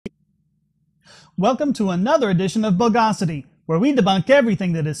Welcome to another edition of Bogosity, where we debunk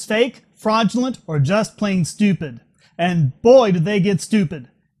everything that is fake, fraudulent, or just plain stupid. And boy, do they get stupid.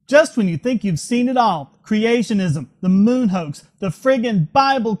 Just when you think you've seen it all, creationism, the moon hoax, the friggin'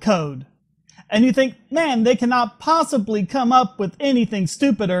 Bible code. And you think, man, they cannot possibly come up with anything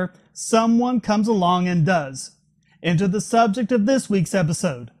stupider, someone comes along and does. Enter the subject of this week's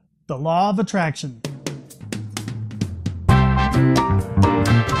episode, the law of attraction.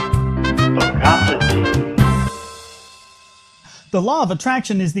 The law of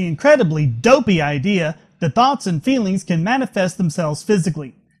attraction is the incredibly dopey idea that thoughts and feelings can manifest themselves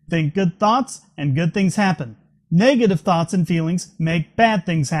physically. Think good thoughts and good things happen. Negative thoughts and feelings make bad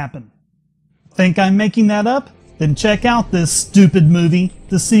things happen. Think I'm making that up? Then check out this stupid movie,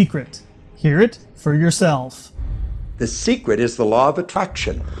 The Secret. Hear it for yourself. The secret is the law of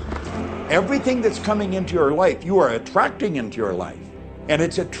attraction. Everything that's coming into your life, you are attracting into your life. And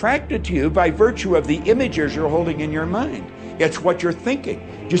it's attracted to you by virtue of the images you're holding in your mind. It's what you're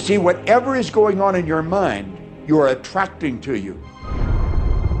thinking. You see, whatever is going on in your mind, you are attracting to you.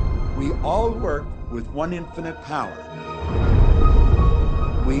 We all work with one infinite power.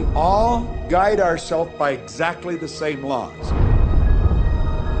 We all guide ourselves by exactly the same laws.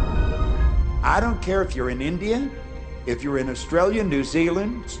 I don't care if you're in India, if you're in Australia, New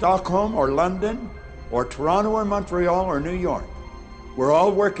Zealand, Stockholm, or London, or Toronto, or Montreal, or New York. We're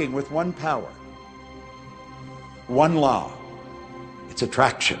all working with one power, one law. It's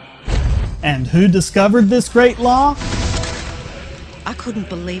attraction. And who discovered this great law? I couldn't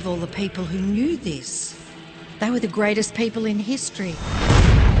believe all the people who knew this. They were the greatest people in history.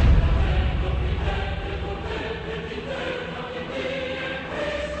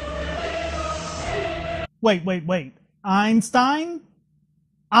 Wait. Einstein?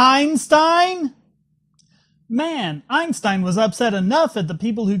 Einstein? Man, Einstein was upset enough at the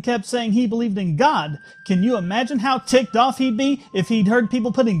people who kept saying he believed in God. Can you imagine how ticked off he'd be if he'd heard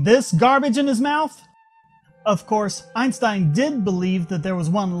people putting this garbage in his mouth? Of course, Einstein did believe that there was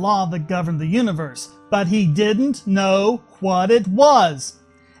one law that governed the universe, but he didn't know what it was.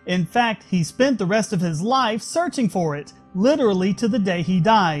 In fact, he spent the rest of his life searching for it, literally to the day he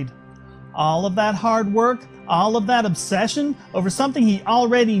died. All of that hard work, all of that obsession over something he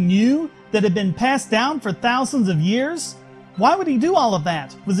already knew that had been passed down for thousands of years? Why would he do all of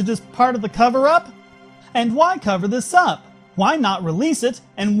that? Was it just part of the cover-up? And why cover this up? Why not release it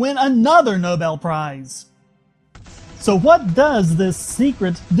and win another Nobel Prize? So what does this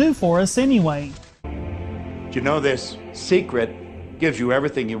secret do for us anyway? You know, this secret gives you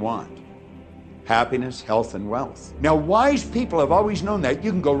everything you want. Happiness, health, and wealth. Now, wise people have always known that.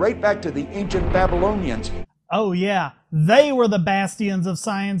 You can go right back to the ancient Babylonians. Oh yeah, they were the bastions of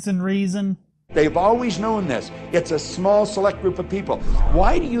science and reason. They've always known this. It's a small select group of people.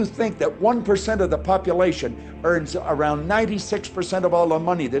 Why do you think that 1% of the population earns around 96% of all the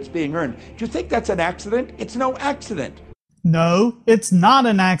money that's being earned? Do you think that's an accident? It's no accident. No, it's not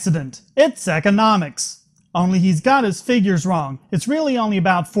an accident. It's economics. Only he's got his figures wrong. It's really only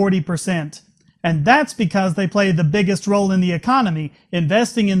about 40%. And that's because they play the biggest role in the economy,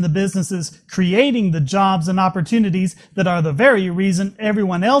 investing in the businesses, creating the jobs and opportunities that are the very reason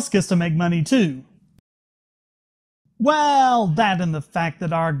everyone else gets to make money too. Well, that and the fact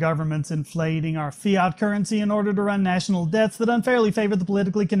that our government's inflating our fiat currency in order to run national debts that unfairly favor the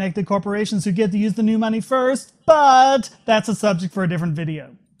politically connected corporations who get to use the new money first, but that's a subject for a different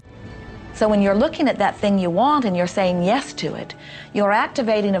video. So when you're looking at that thing you want and you're saying yes to it, you're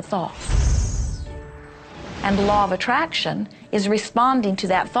activating a thought. And the law of attraction is responding to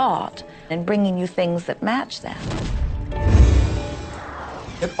that thought and bringing you things that match that.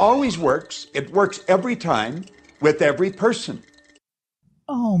 It always works. It works every time with every person.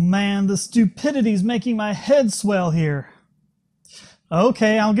 Oh man, the stupidity's making my head swell here.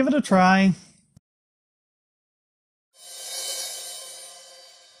 Okay, I'll give it a try.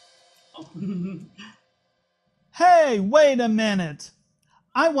 Hey, wait a minute!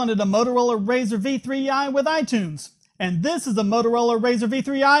 I wanted a Motorola Razr V3i with iTunes, and this is a Motorola Razr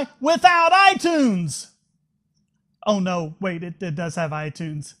V3i without iTunes! Oh no, wait, it does have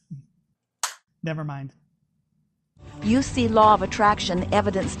iTunes. Never mind. You see law of attraction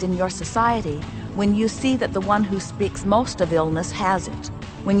evidenced in your society when you see that the one who speaks most of illness has it.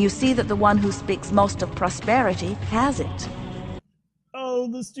 When you see that the one who speaks most of prosperity has it. Oh,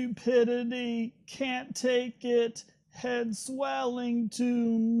 the stupidity. Can't take it. Head swelling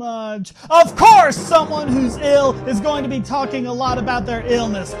too much. Of course someone who's ill is going to be talking a lot about their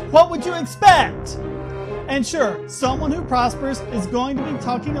illness. What would you expect? And sure, someone who prospers is going to be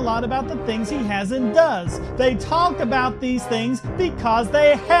talking a lot about the things he has and does. They talk about these things because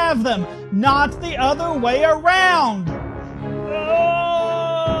they have them, not the other way around.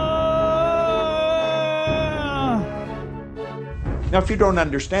 Now, if you don't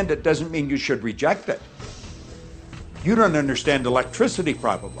understand it, doesn't mean you should reject it. You don't understand electricity,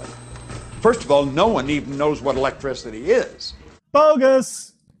 probably. First of all, no one even knows what electricity is. Bogus!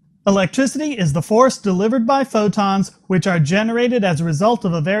 Electricity is the force delivered by photons, which are generated as a result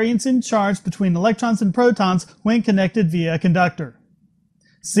of a variance in charge between electrons and protons when connected via a conductor.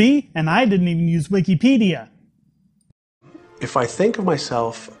 See? And I didn't even use Wikipedia. If I think of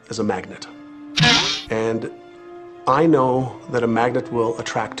myself as a magnet, and I know that a magnet will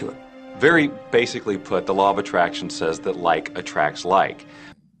attract to it. Very basically put, the law of attraction says that like attracts like.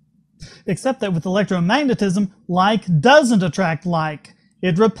 Except that with electromagnetism, like doesn't attract like.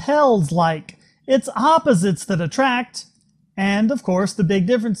 It repels like. It's opposites that attract. And, of course, the big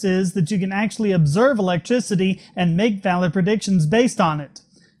difference is that you can actually observe electricity and make valid predictions based on it.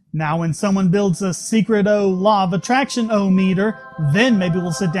 Now, when someone builds a secret law of attraction meter, then maybe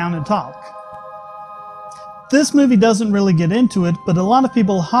we'll sit down and talk. This movie doesn't really get into it, but a lot of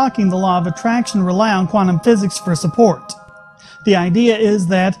people hawking the law of attraction rely on quantum physics for support. The idea is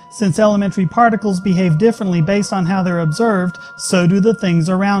that, since elementary particles behave differently based on how they're observed, so do the things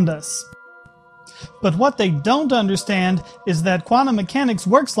around us. But what they don't understand is that quantum mechanics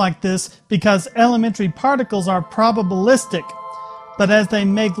works like this because elementary particles are probabilistic. But as they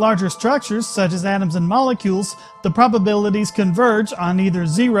make larger structures, such as atoms and molecules, the probabilities converge on either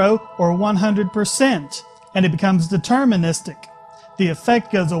 0 or 100%. And it becomes deterministic. The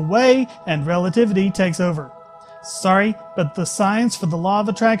effect goes away and relativity takes over. Sorry, but the science for the law of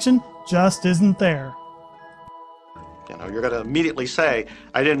attraction just isn't there. You know, you're going to immediately say,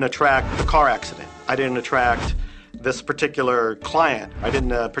 I didn't attract the car accident. I didn't attract this particular client. I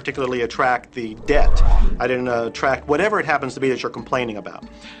didn't particularly attract the debt. I didn't attract whatever it happens to be that you're complaining about.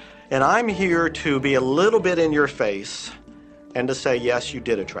 And I'm here to be a little bit in your face and to say, yes, you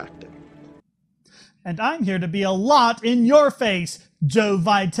did attract it. And I'm here to be a lot in your face, Joe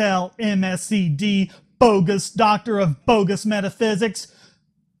Vitale, MSCD, bogus doctor of bogus metaphysics.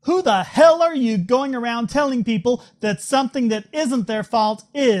 Who the hell are you going around telling people that something that isn't their fault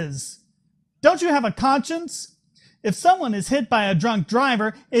is? Don't you have a conscience? If someone is hit by a drunk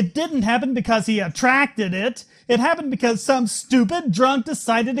driver, it didn't happen because he attracted it. It happened because some stupid drunk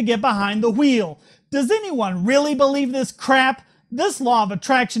decided to get behind the wheel. Does anyone really believe this crap? This law of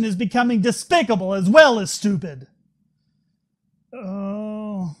attraction is becoming despicable as well as stupid.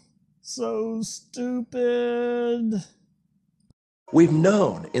 Oh, so stupid. We've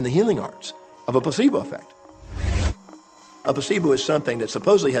known in the healing arts of a placebo effect. A placebo is something that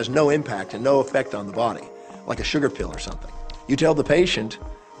supposedly has no impact and no effect on the body, like a sugar pill or something. You tell the patient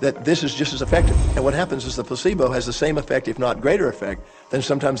that this is just as effective, and what happens is the placebo has the same effect, if not greater effect, than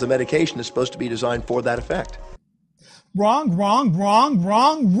sometimes the medication is supposed to be designed for that effect. Wrong, wrong, wrong,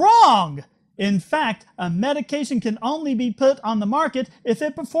 wrong, wrong! In fact, a medication can only be put on the market if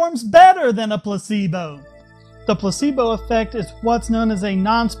it performs better than a placebo. The placebo effect is what's known as a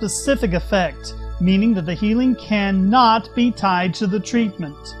non-specific effect, meaning that the healing cannot be tied to the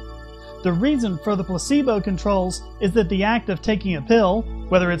treatment. The reason for the placebo controls is that the act of taking a pill,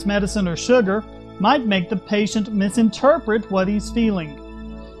 whether it's medicine or sugar, might make the patient misinterpret what he's feeling.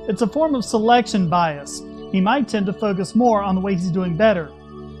 It's a form of selection bias. He might tend to focus more on the way he's doing better.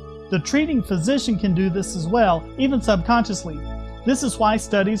 The treating physician can do this as well, even subconsciously. This is why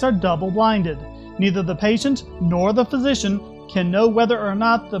studies are double-blinded. Neither the patient nor the physician can know whether or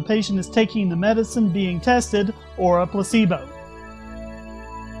not the patient is taking the medicine being tested or a placebo.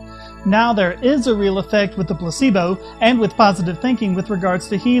 Now there is a real effect with the placebo and with positive thinking with regards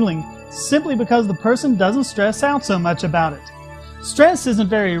to healing, simply because the person doesn't stress out so much about it. Stress isn't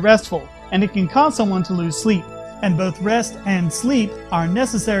very restful, and it can cause someone to lose sleep, and both rest and sleep are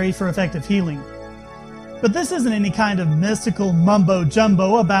necessary for effective healing. But this isn't any kind of mystical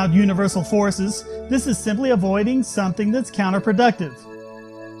mumbo-jumbo about universal forces. This is simply avoiding something that's counterproductive.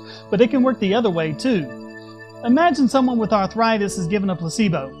 But it can work the other way too. Imagine someone with arthritis is given a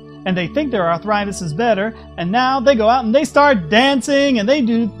placebo, and they think their arthritis is better, and now they go out and they start dancing and they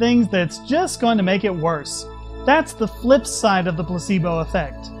do things that's just going to make it worse. That's the flip side of the placebo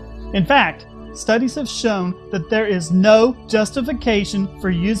effect. In fact, studies have shown that there is no justification for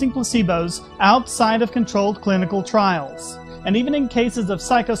using placebos outside of controlled clinical trials. And even in cases of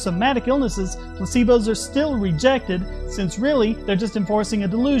psychosomatic illnesses, placebos are still rejected, since really they're just enforcing a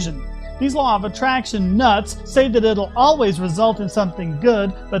delusion. These law of attraction nuts say that it'll always result in something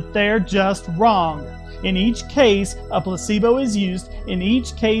good, but they're just wrong. In each case, a placebo is used. In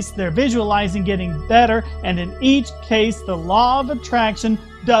each case, they're visualizing getting better. And in each case, the law of attraction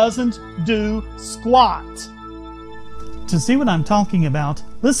doesn't do squat. To see what I'm talking about,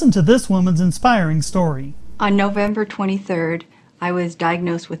 listen to this woman's inspiring story. On November 23rd, I was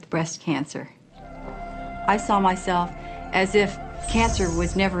diagnosed with breast cancer. I saw myself as if cancer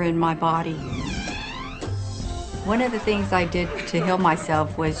was never in my body. One of the things I did to heal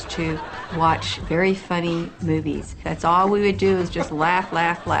myself was to watch very funny movies. That's all we would do, is just laugh,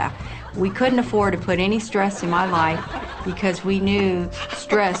 laugh, laugh. We couldn't afford to put any stress in my life because we knew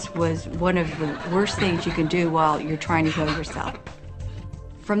stress was one of the worst things you can do while you're trying to heal yourself.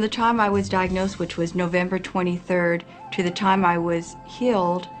 From the time I was diagnosed, which was November 23rd, to the time I was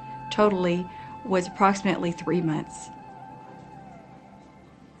healed totally was approximately 3 months.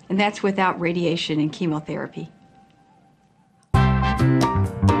 And that's without radiation and chemotherapy.